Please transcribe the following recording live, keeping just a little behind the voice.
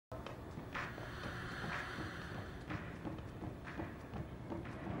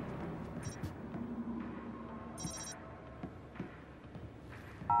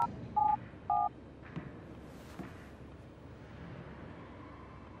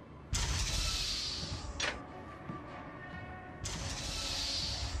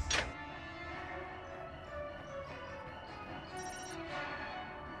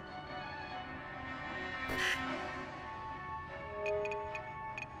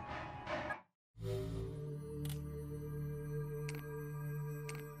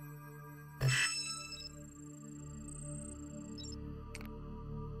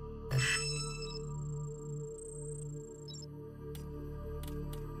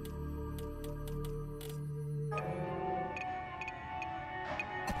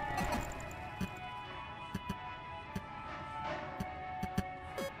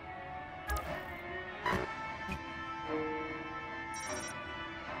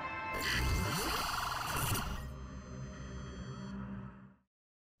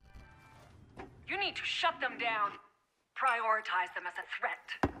need to shut them down. Prioritize them as a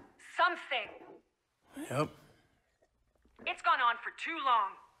threat. Something. Yep. It's gone on for too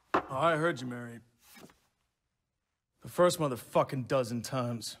long. Oh, I heard you, Mary. The first motherfucking dozen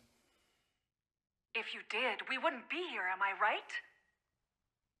times. If you did, we wouldn't be here, am I right?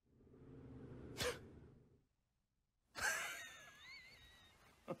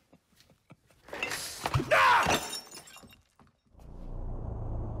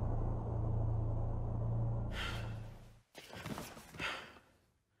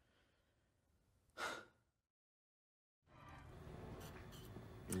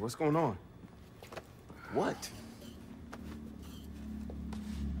 What's going on? What?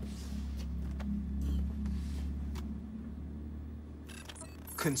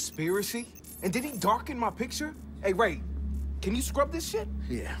 Conspiracy? And did he darken my picture? Hey, Ray, can you scrub this shit?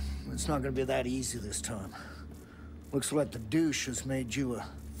 Yeah, it's not gonna be that easy this time. Looks like the douche has made you a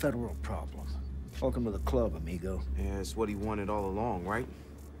federal problem. Welcome to the club, amigo. Yeah, it's what he wanted all along, right?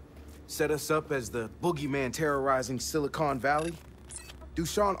 Set us up as the boogeyman terrorizing Silicon Valley.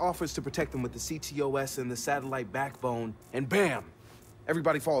 DUSAN offers to protect them with the ctOS and the satellite backbone, and bam!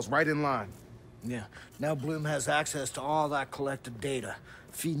 Everybody falls right in line. Yeah, now Bloom has access to all that collected data,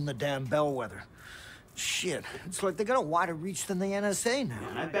 feeding the damn bellwether. Shit, it's like they got a wider reach than the NSA now.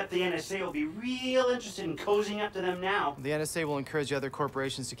 And I bet the NSA will be real interested in cozying up to them now. The NSA will encourage other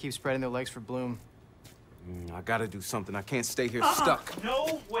corporations to keep spreading their legs for Bloom. I gotta do something. I can't stay here stuck.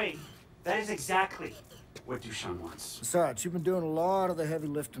 No way. That is exactly what DUSAN wants. Besides, you've been doing a lot of the heavy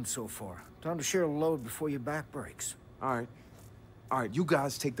lifting so far. Time to share a load before your back breaks. All right. All right, you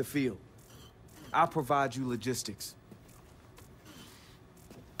guys take the field. I'll provide you logistics.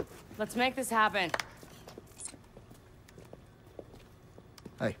 Let's make this happen.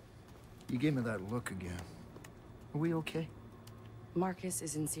 Hey, you gave me that look again. Are we okay? Marcus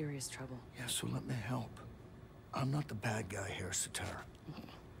is in serious trouble. Yeah, so let me help. I'm not the bad guy here, Satara.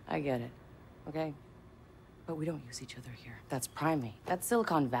 I get it, okay? But we don't use each other here. That's Primate. That's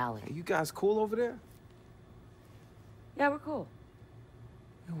Silicon Valley. Hey, you guys cool over there? Yeah, we're cool.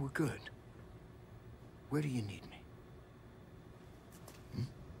 Yeah, we're good. Where do you need me?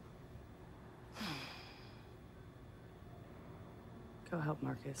 Go help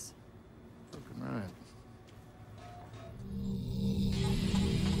Marcus. Fucking right.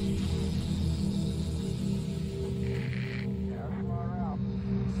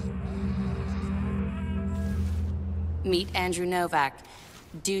 Meet Andrew Novak,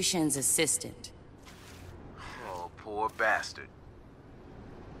 DUSAN's assistant. Oh, poor bastard.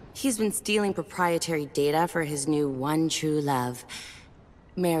 He's been stealing proprietary data for his new one true love,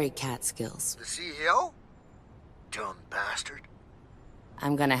 Mary Catskills. The CEO? Dumb bastard.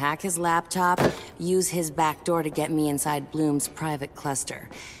 I'm gonna hack his laptop, use his backdoor to get me inside Bloom's private cluster,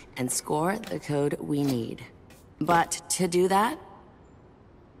 and score the code we need. But to do that,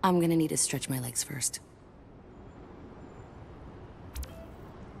 I'm gonna need to stretch my legs first.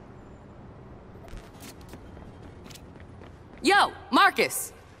 Yo,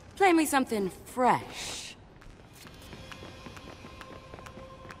 Marcus! Play me something fresh.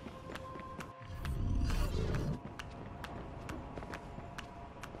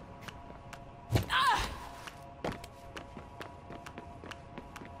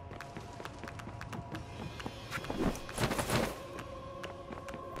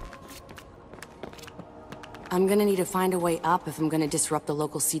 I'm gonna need to find a way up if I'm gonna disrupt the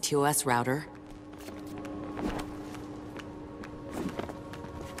local ctOS router.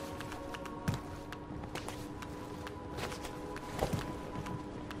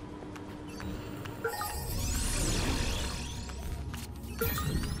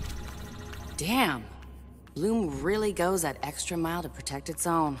 Damn. Bloom really goes that extra mile to protect its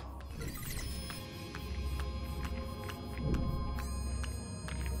own.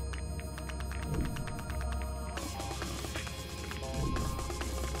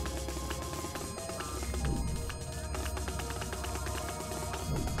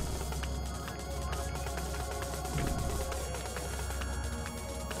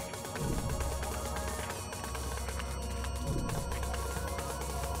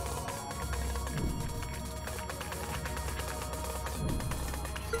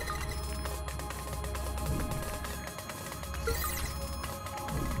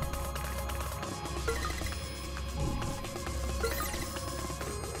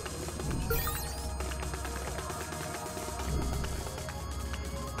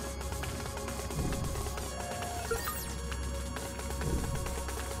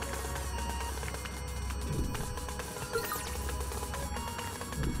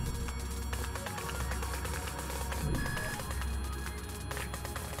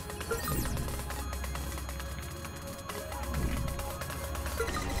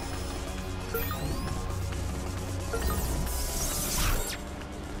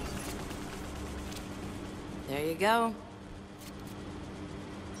 There you go.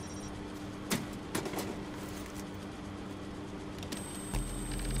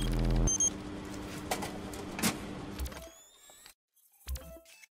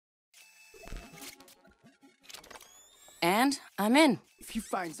 And I'm in. If he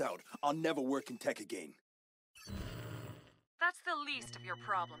finds out, I'll never work in tech again. That's the least of your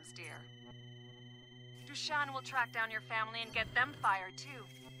problems, dear. DUSAN will track down your family and get them fired, too.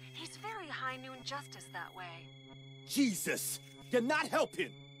 He's very high noon justice that way. Jesus! You're not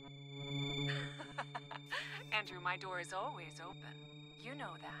helping! Andrew, my door is always open. You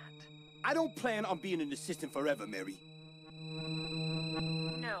know that. I don't plan on being an assistant forever, Mary.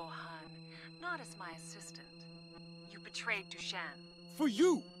 No, hon. Not as my assistant. You betrayed DUSAN. For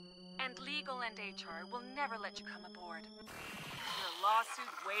you! And legal and HR will never let you come aboard. Your lawsuit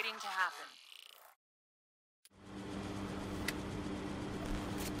waiting to happen.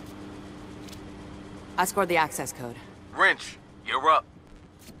 I scored the access code. Wrench, you're up.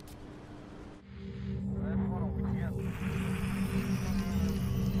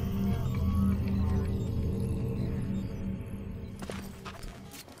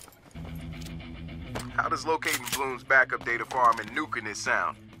 How does locating Bloom's backup data farm and nuking it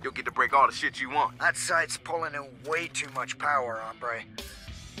sound? You'll get to break all the shit you want. That site's pulling in way too much power, hombre.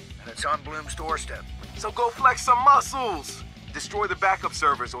 And it's on Bloom's doorstep. So go flex some muscles! Destroy the backup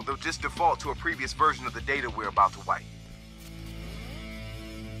servers or they'll just default to a previous version of the data we're about to wipe.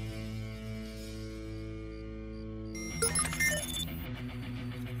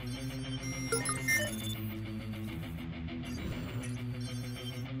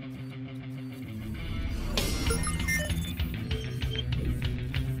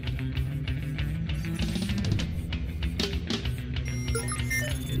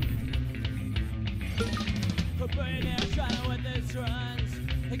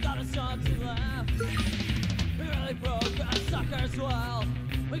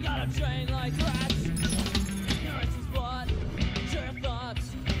 We gotta train like rats. Nourishes blood, share your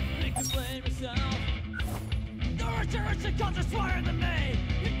thoughts, make you blame yourself. Notorious culture smarter than me.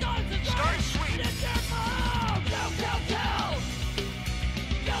 Your guns are start sweet. It's your fault. Kill, kill, kill.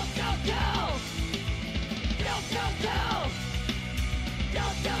 Kill, kill, kill. Kill, kill, kill.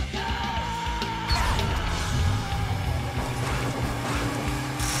 Kill, kill, kill.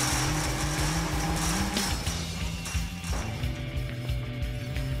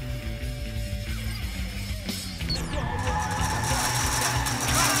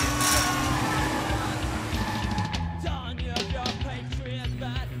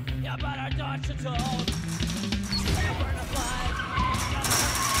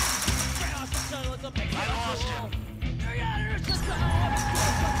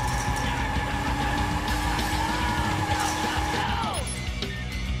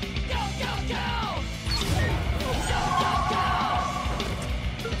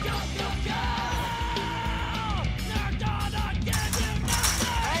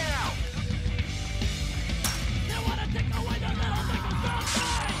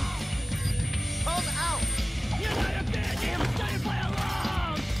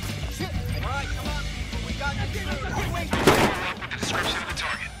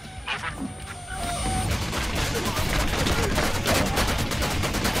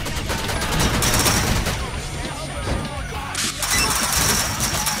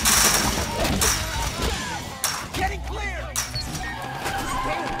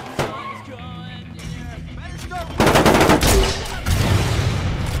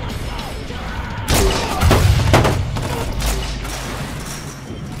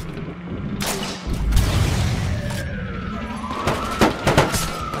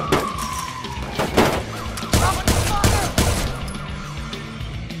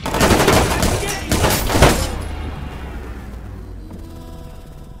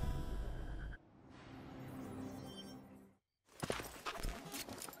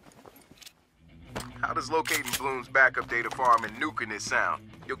 How does locating Bloom's backup data farm and nuking it sound?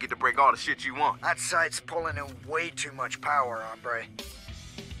 You'll get to break all the shit you want. That site's pulling in way too much power, hombre.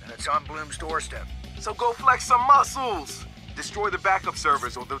 And it's on Bloom's doorstep. So go flex some muscles! Destroy the backup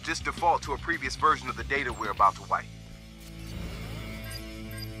servers or they'll just default to a previous version of the data we're about to wipe.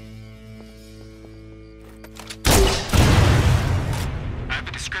 I have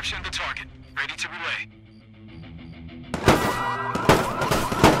the description of the target. Ready to relay.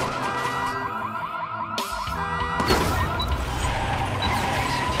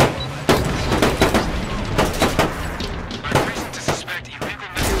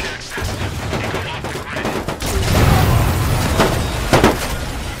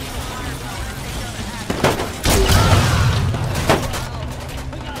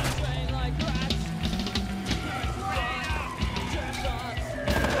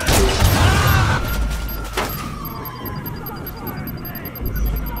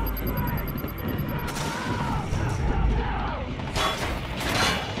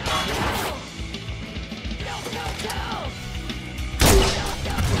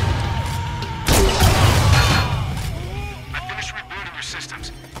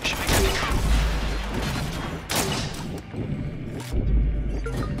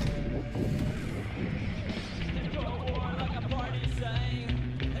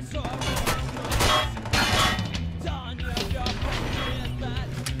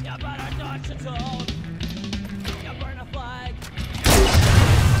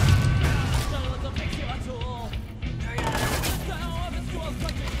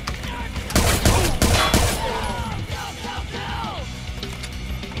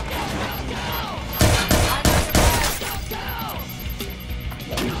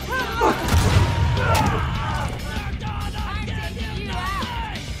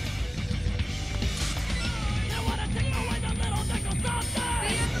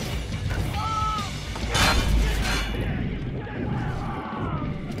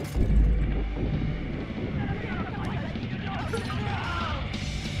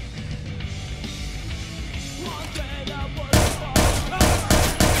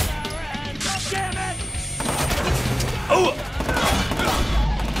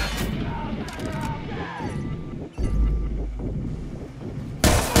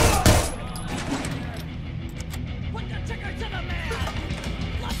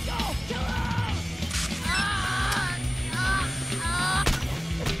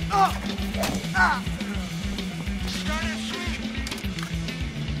 I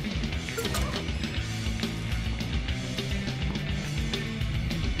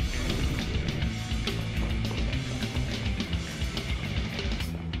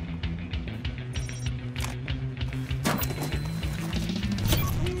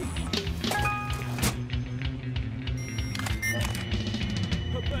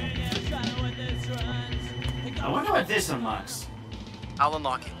wonder what this unlocks. I'll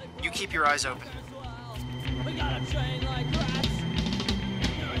unlock it. You keep your eyes open. We gotta train like rats.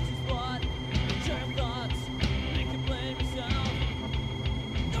 Nourish your spot, share thoughts, make you blame yourself.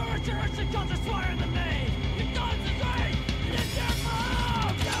 Nourish your culture swear the name. Your guns is right, and it's your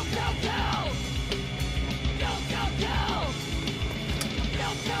fault. Kill, kill, kill. Kill, kill, kill.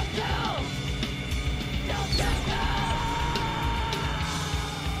 Kill, kill, kill. Kill, kill, kill.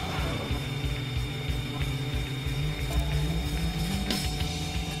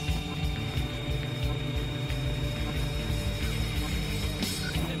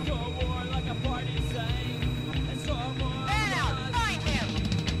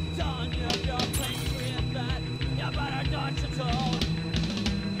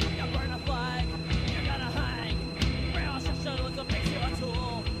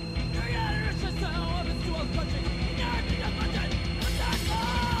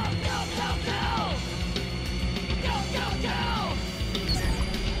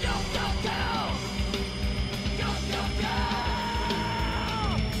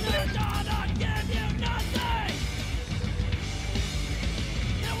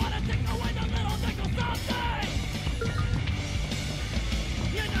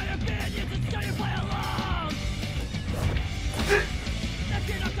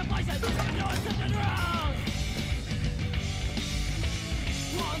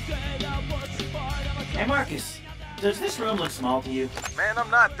 Hey Marcus, does this room look small to you? Man, I'm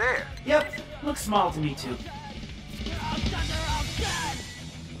not there. Yep, looks small to me too.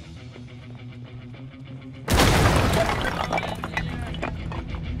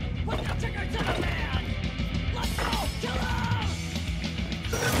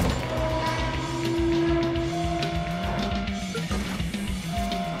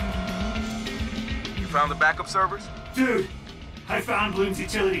 You found the backup servers? Dude, I found Bloom's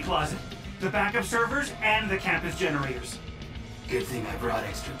utility closet. The backup servers and the campus generators. Good thing I brought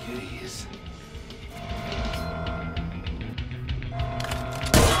extra goodies.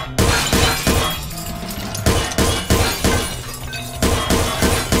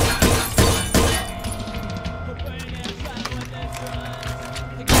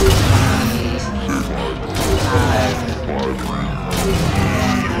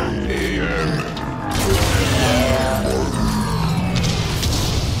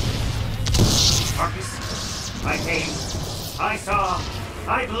 I came, I saw,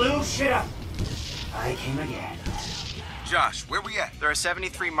 I blew shit up. I came again. Josh, where we at? There are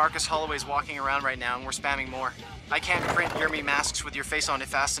 73 Marcus Holloways walking around right now, and we're spamming more. I can't print Hear Me masks with your face on it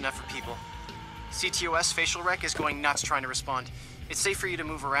fast enough for people. ctOS facial rec is going nuts trying to respond. It's safe for you to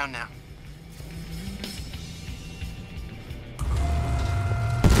move around now.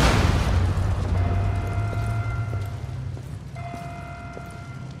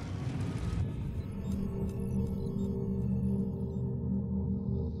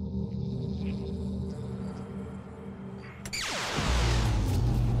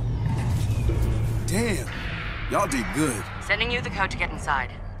 Damn, y'all did good. Sending you the code to get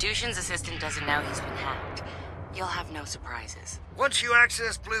inside. DUSAN's assistant doesn't know he's been hacked. You'll have no surprises. Once you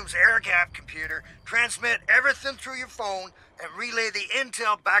access Bloom's air-gapped computer, transmit everything through your phone and relay the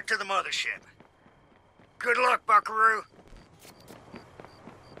intel back to the mothership. Good luck, buckaroo.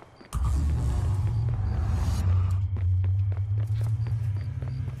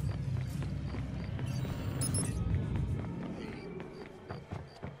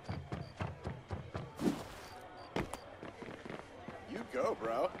 You go,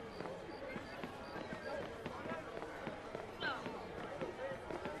 bro.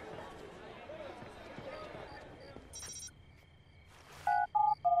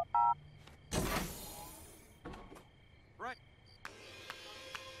 Right.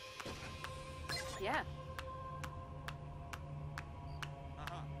 Yeah.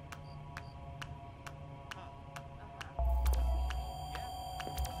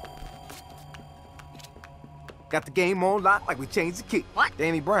 Got the game on lock like we changed the key. What?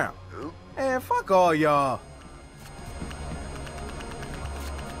 Danny Brown. Who? Man, fuck all y'all.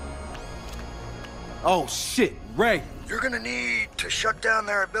 Oh shit, Ray. You're gonna need to shut down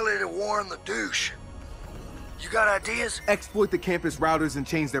their ability to warn the douche. You got ideas? Exploit the campus routers and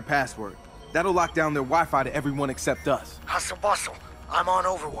change their password. That'll lock down their Wi-Fi to everyone except us. Hustle bustle. I'm on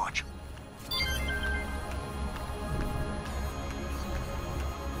Overwatch.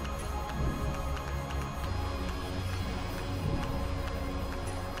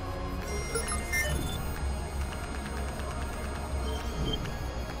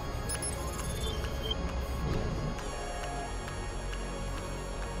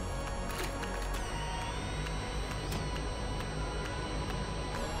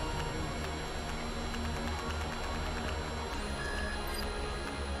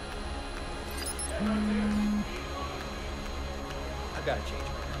 I've got to change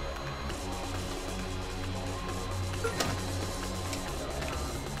my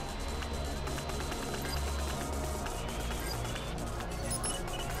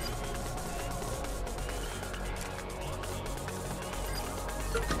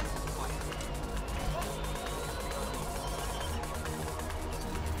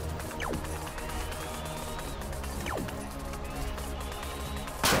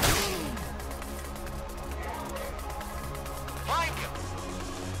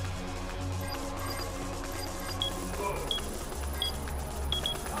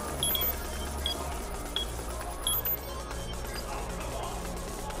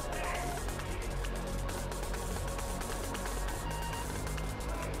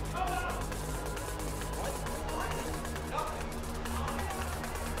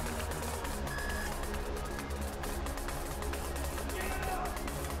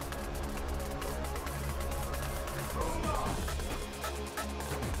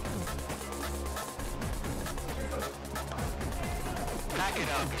Back it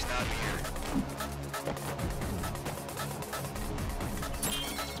up, he's not here.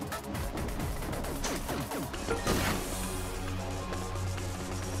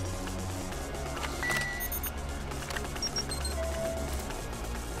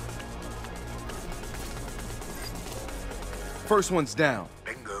 First one's down.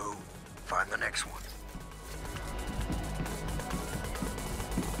 Bingo. Find the next one.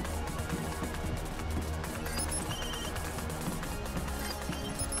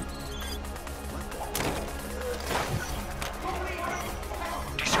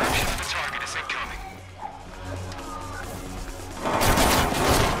 Description of the target is incoming.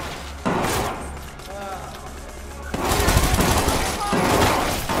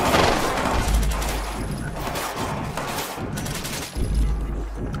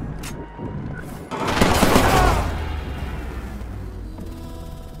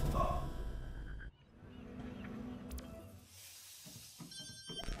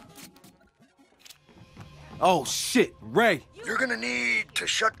 Oh shit, Ray! You're gonna need to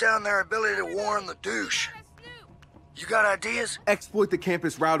shut down their ability to warn the douche. You got ideas? Exploit the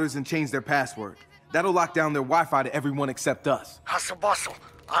campus routers and change their password. That'll lock down their Wi-Fi to everyone except us. Hustle bustle.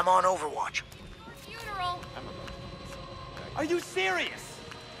 I'm on Overwatch. Funeral. Are you serious?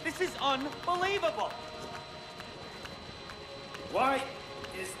 This is unbelievable. Why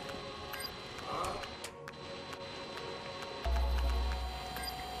is...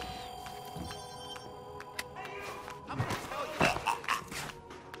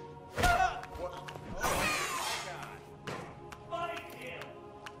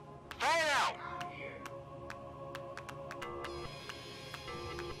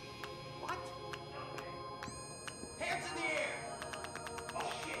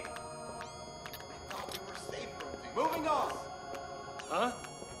 Moving on. Huh?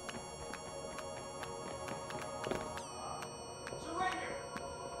 Surrender.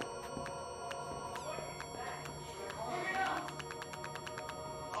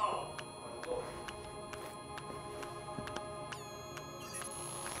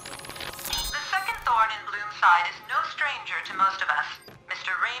 The second thorn in Bloom's side is no stranger to most of us,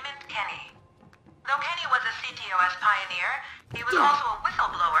 Mr. Raymond Kenny. Though Kenny was a ctOS pioneer, he was also a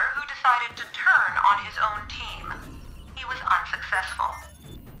whistleblower who decided to turn on his own team. He was unsuccessful.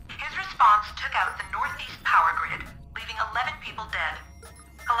 His response took out the northeast power grid, leaving 11 people dead.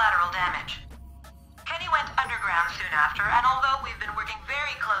 Collateral damage. Kenny went underground soon after, and although we've been working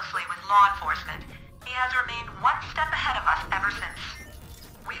very closely with law enforcement, he has remained one step ahead of us ever since.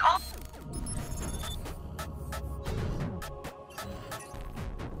 We all...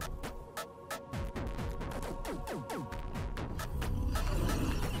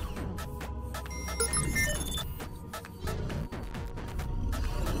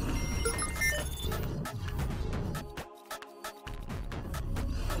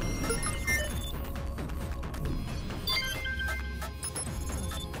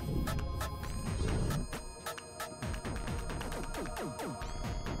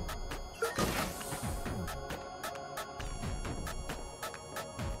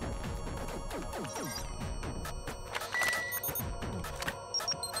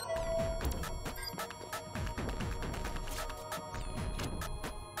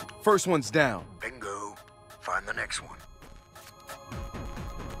 First one's down. Bingo. Find the next one.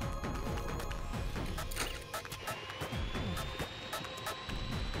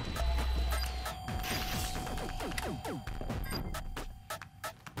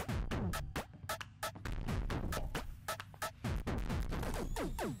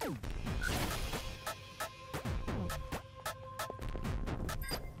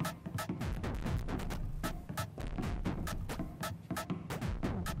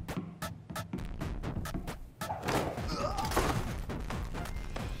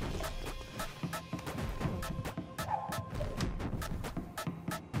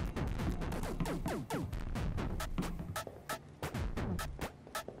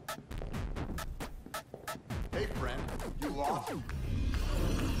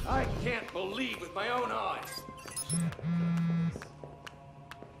 I can't believe with my own eyes.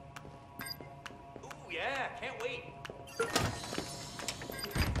 Ooh, yeah, can't wait.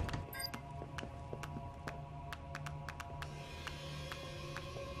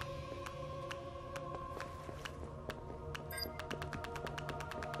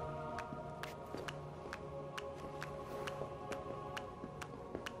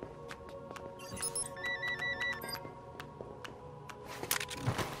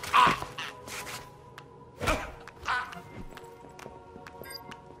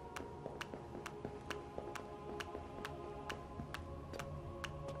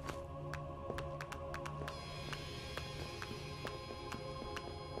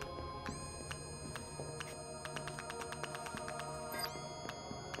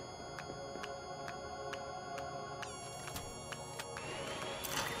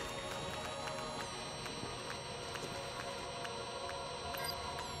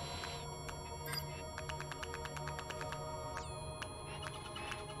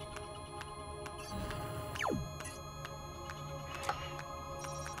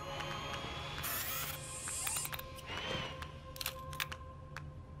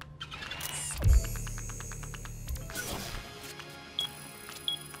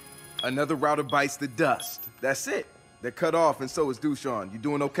 Another router bites the dust. That's it. They're cut off, and so is DUSAN. You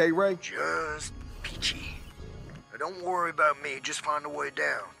doing okay, Ray? Just peachy. Now don't worry about me, just find a way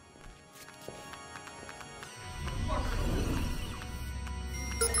down.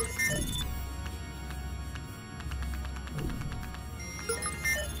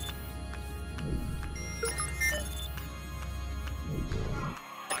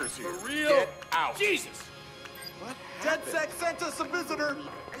 For real? Get out. Jesus! What? Dedsec sent us a visitor!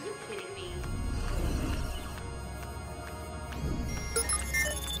 Are you kidding me?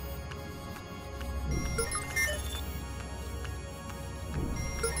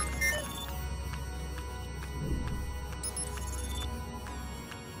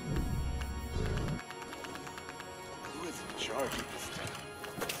 Who is in charge of this thing?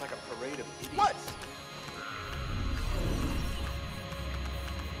 It's like a parade of idiots. What?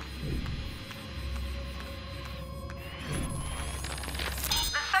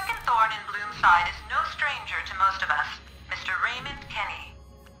 Side is no stranger to most of us, Mr. Raymond Kenny.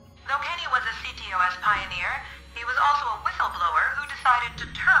 Though Kenny was a ctOS pioneer, he was also a whistleblower who decided to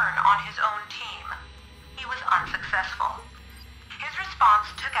turn on his own team. He was unsuccessful. His response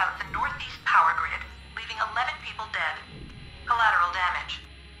took out the Northeast power grid, leaving 11 people dead. Collateral damage.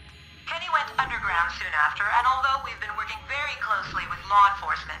 Kenny went underground soon after, and although we've been working very closely with law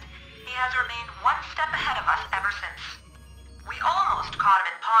enforcement, he has remained one step ahead of us ever since. We almost caught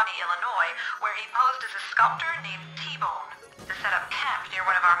him in Pawnee, Illinois, where he posed as a sculptor named T-Bone to set up camp near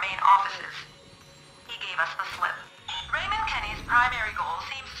one of our main offices. He gave us the slip. Raymond Kenny's primary goal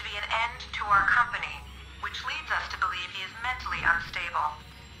seems to be an end to our company, which leads us to believe he is mentally unstable.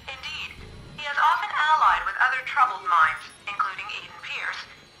 Indeed, he has often allied with other troubled minds, including Eden Pierce,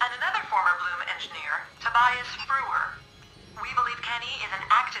 and another former Bloom engineer, Tobias Brewer. We believe Kenny is an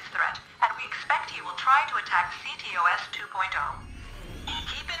active threat, and we expect he will try to attack ctOS 2.0.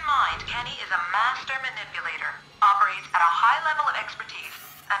 Keep in mind, Kenny is a master manipulator, operates at a high level of expertise,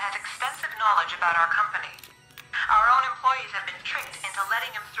 and has extensive knowledge about our company. Our own employees have been tricked into letting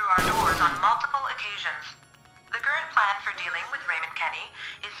him through our doors on multiple occasions. The current plan for dealing with Raymond Kenny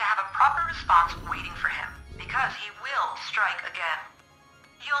is to have a proper response waiting for him, because he will strike again.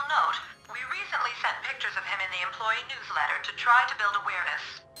 You'll note, we recently sent pictures of him in the employee newsletter to try to build awareness.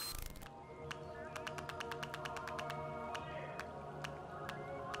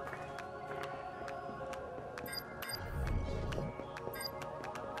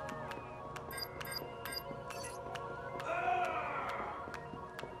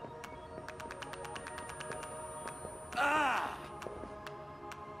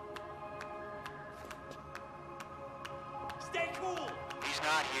 Stay cool! He's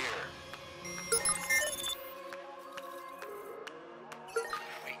not here.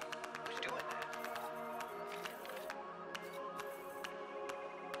 Wait, who's doing that?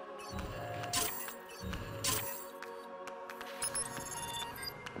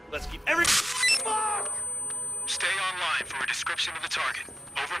 Let's keep every... Fuck! Stay online for a description of the target.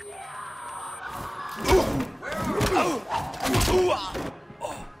 Over.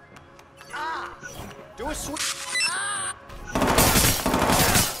 Do a switch.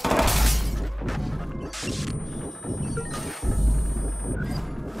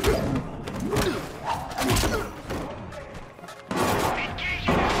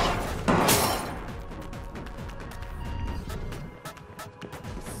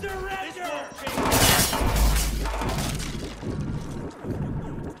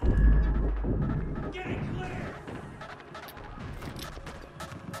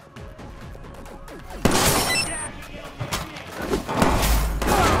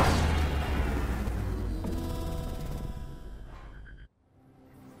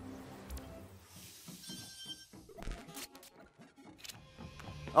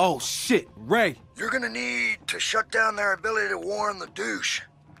 Oh, shit, Ray. You're gonna need to shut down their ability to warn the douche.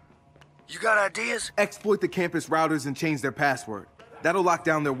 You got ideas? Exploit the campus routers and change their password. That'll lock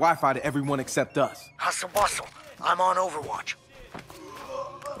down their Wi-Fi to everyone except us. Hustle bustle. I'm on Overwatch.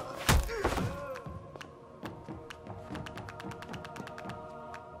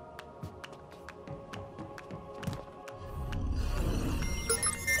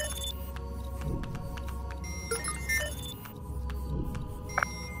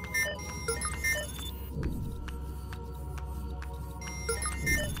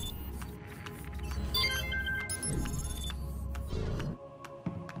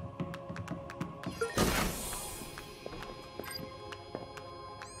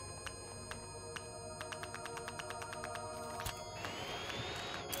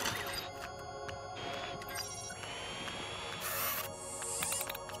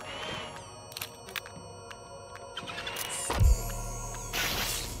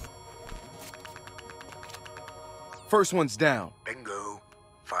 First one's down. Bingo.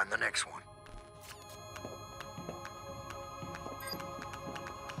 Find the next one.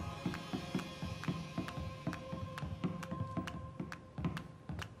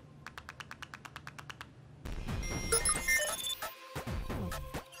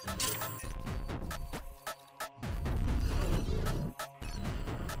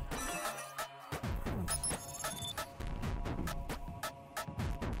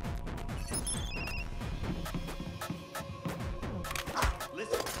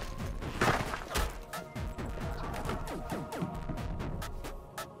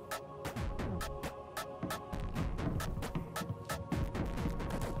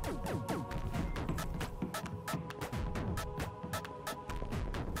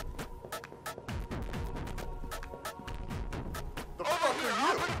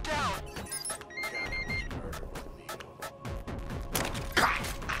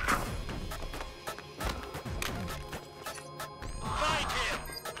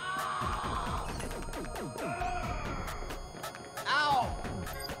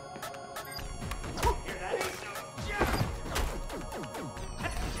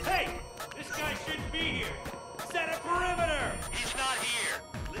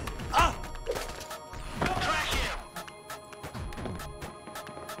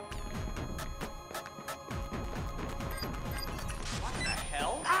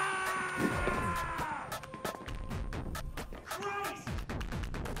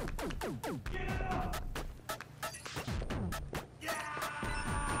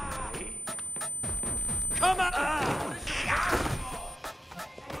 Come on!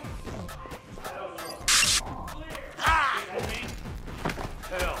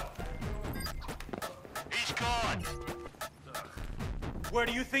 Hell. He's gone. Where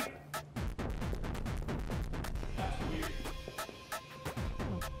do you think?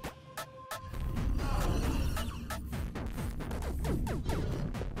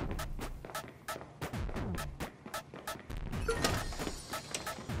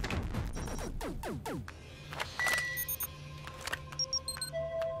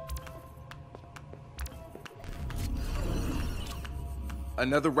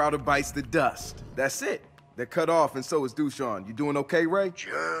 Another router bites the dust. That's it. They're cut off, and so is DUSAN. You doing okay, Ray?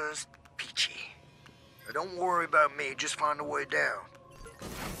 Just peachy. Now don't worry about me, just find a way down.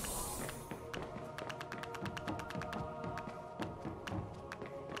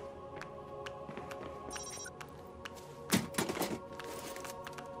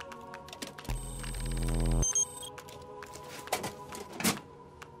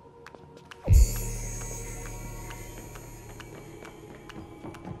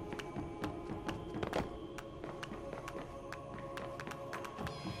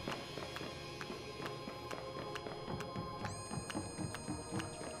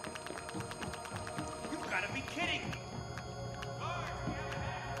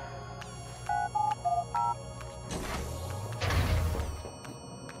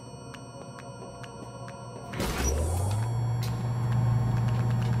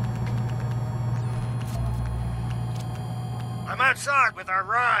 I'm outside with our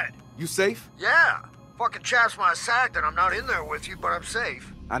ride. You safe? Yeah. Fucking chaps my sack that I'm not in there with you, but I'm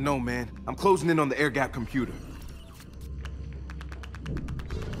safe. I know, man. I'm closing in on the air gap computer.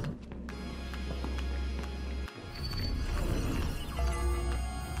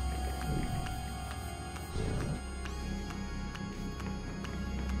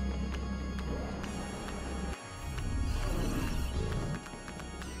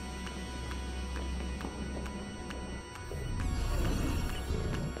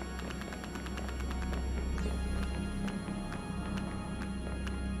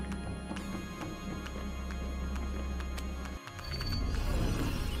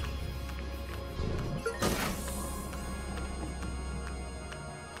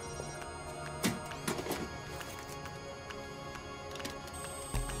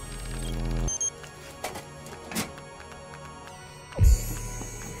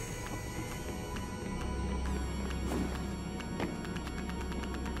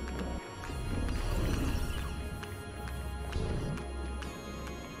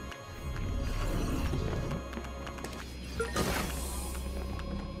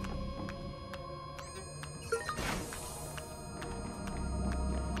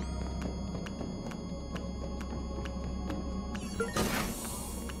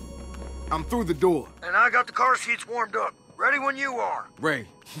 I'm through the door. And I got the car seats warmed up. Ready when you are. Ray,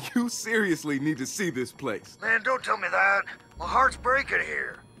 you seriously need to see this place. Man, don't tell me that. My heart's breaking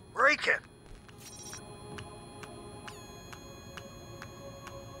here. Breaking.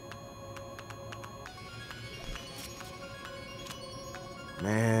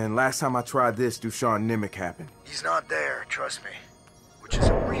 Man, last time I tried this, DUSAN Nimic happened. He's not there, trust me. Which is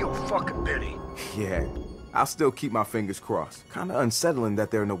a real fucking pity. Yeah, I'll still keep my fingers crossed. Kinda unsettling that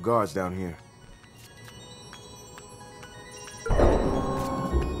there are no guards down here.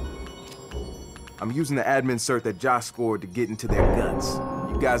 I'm using the admin cert that Josh scored to get into their guts.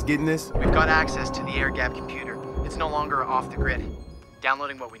 You guys getting this? We've got access to the air-gapped computer. It's no longer off the grid.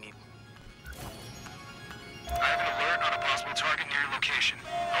 Downloading what we need. I have an alert on a possible target near your location.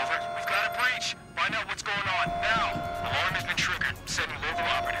 Over. We've got a breach. Find out what's going on, now! Alarm has been triggered. Sending local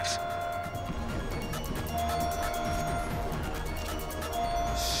operatives.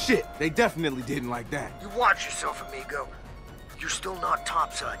 Shit, they definitely didn't like that. You watch yourself, amigo. You're still not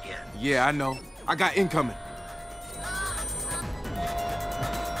topside yet. Yeah, I know. I got incoming.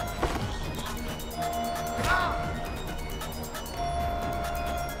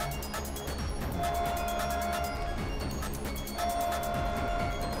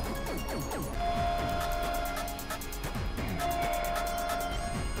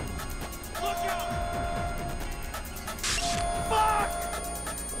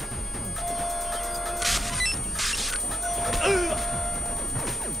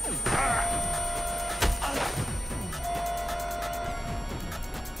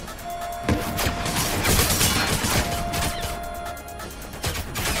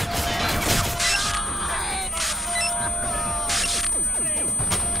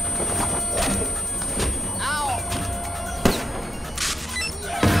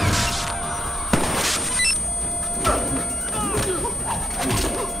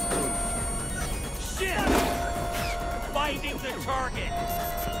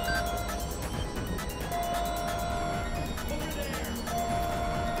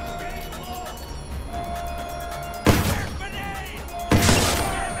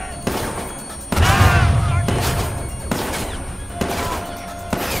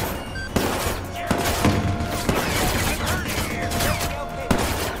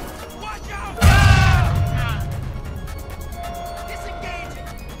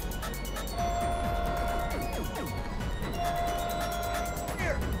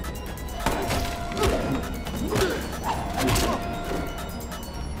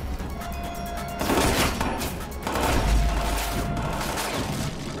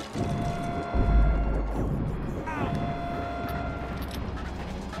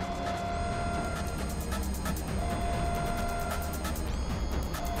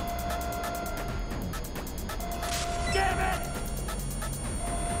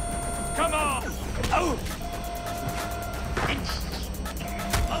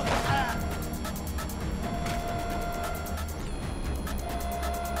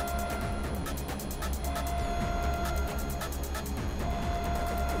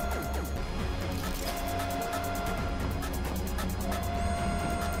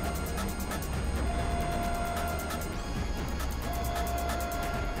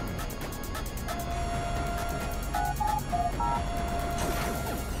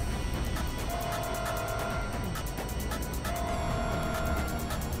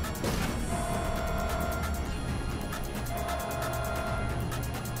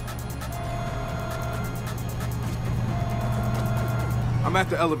 I'm at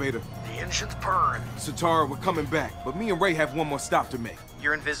the elevator. The engine's purring. Satara, we're coming back, but me and Ray have one more stop to make.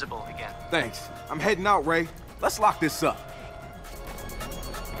 You're invisible again. Thanks. I'm heading out, Ray. Let's lock this up.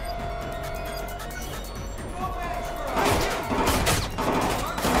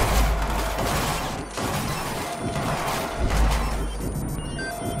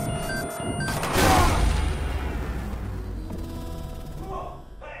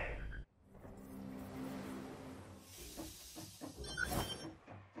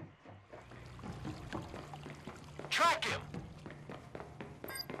 Track him!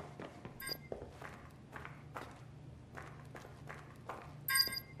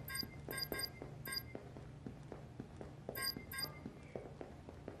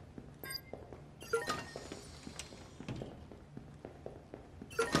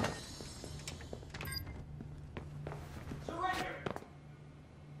 Surrender!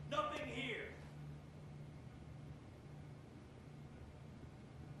 Nothing here!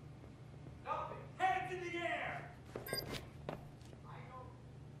 Nothing! Hands in the air!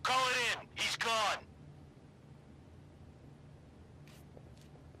 Call it in. He's gone.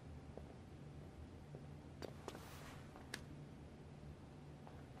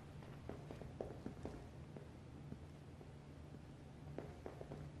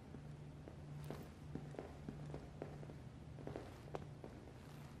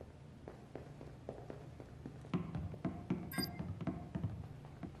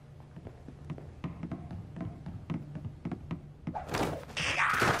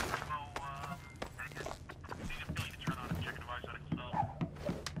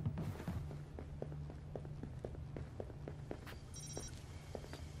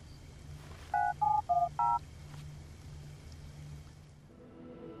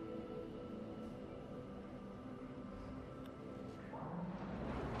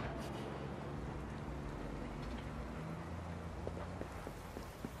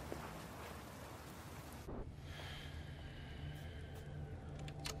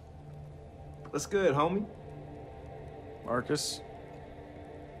 What's good, homie? Marcus.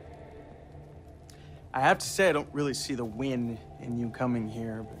 I have to say, I don't really see the win in you coming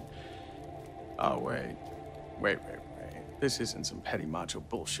here, but... Oh, wait. Wait. This isn't some petty macho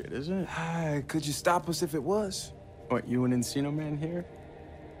bullshit, is it? Could you stop us if it was? What, you and Encino Man here?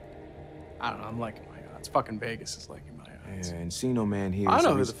 I don't know, I'm liking my odds. Fucking Vegas is liking my odds. Yeah, Encino Man here. I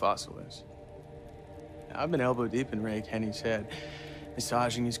know who the fossil is. I've been elbow deep in Ray Kenny's head,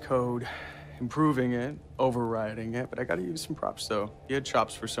 massaging his code, improving it, overriding it, but I gotta use some props, though. You had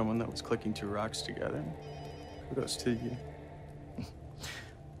chops for someone that was clicking two rocks together. Kudos to you.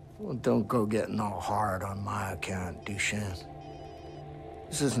 Well, don't go getting all hard on my account, DUSAN.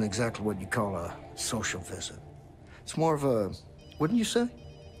 This isn't exactly what you call a social visit. It's more of a, wouldn't you say?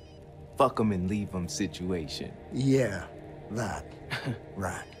 Fuck 'em and leave 'em situation. Yeah, that.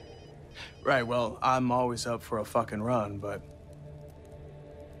 Right. Right, well, I'm always up for a fucking run, but...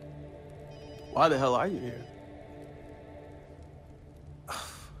 Why the hell are you here?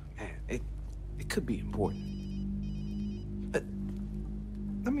 Man, it could be important.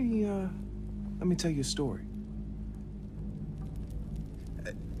 Let me tell you a story.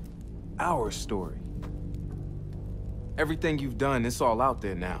 Our story. Everything you've done, it's all out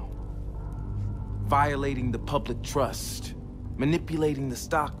there now. Violating the public trust, manipulating the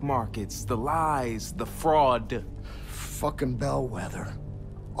stock markets, the lies, the fraud. Fucking bellwether.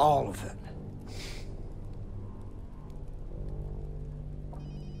 All of it.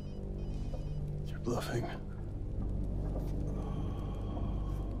 You're bluffing.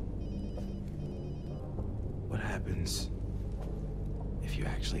 What happens if you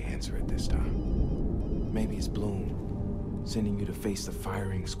actually answer it this time? Maybe it's Bloom sending you to face the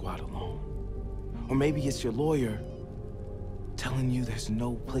firing squad alone. Or maybe it's your lawyer telling you there's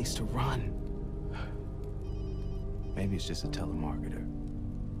no place to run. Maybe it's just a telemarketer.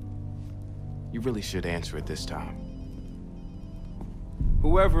 You really should answer it this time.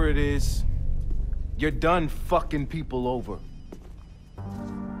 Whoever it is, you're done fucking people over.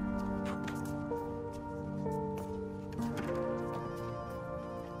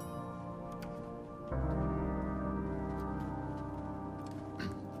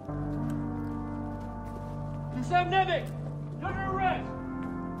 DUSAN Nemec! You're under arrest!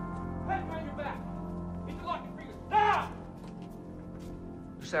 Hands behind your back! Interlock your fingers, now!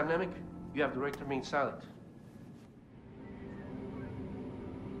 DUSAN Nemec, you have the right to remain silent.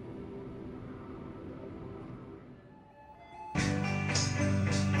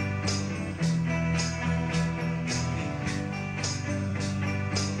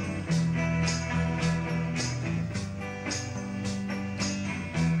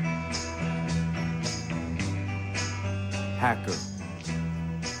 Hacker.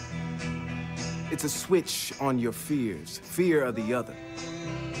 It's a switch on your fears, fear of the other.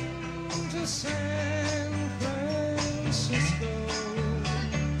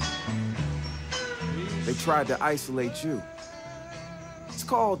 They tried to isolate you. It's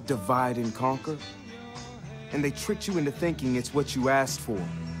called divide and conquer. And they tricked you into thinking it's what you asked for.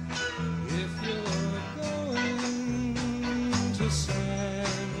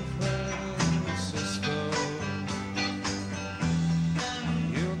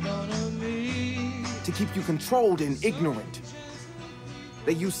 To keep you controlled and ignorant.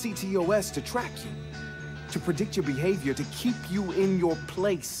 They use ctOS to track you, to predict your behavior, to keep you in your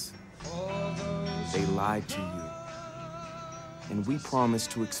place. They lied to you. And we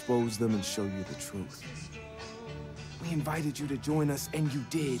promised to expose them and show you the truth. We invited you to join us, and you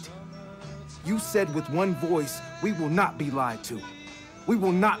did. You said with one voice, we will not be lied to. We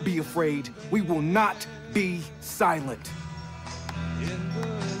will not be afraid. We will not be silent.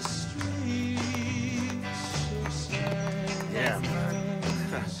 Yeah, man.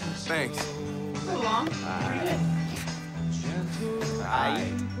 Thanks. So long.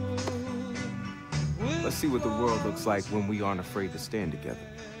 Let's see what the world looks like when we aren't afraid to stand together.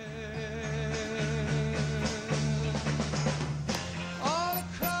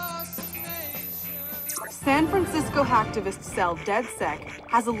 San Francisco hacktivist cell Dedsec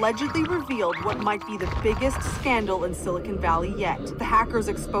has allegedly revealed what might be the biggest scandal in Silicon Valley yet. The hackers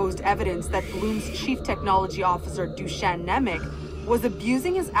exposed evidence that Bloom's chief technology officer, DUSAN Nemec, was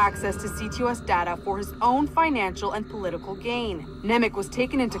abusing his access to ctOS data for his own financial and political gain. Nemec was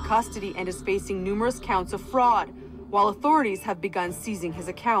taken into custody and is facing numerous counts of fraud, while authorities have begun seizing his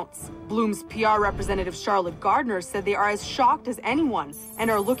accounts. Bloom's PR representative Charlotte Gardner said they are as shocked as anyone and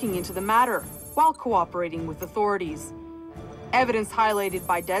are looking into the matter, while cooperating with authorities. Evidence highlighted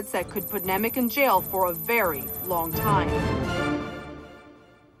by Dedsec could put Nemec in jail for a very long time.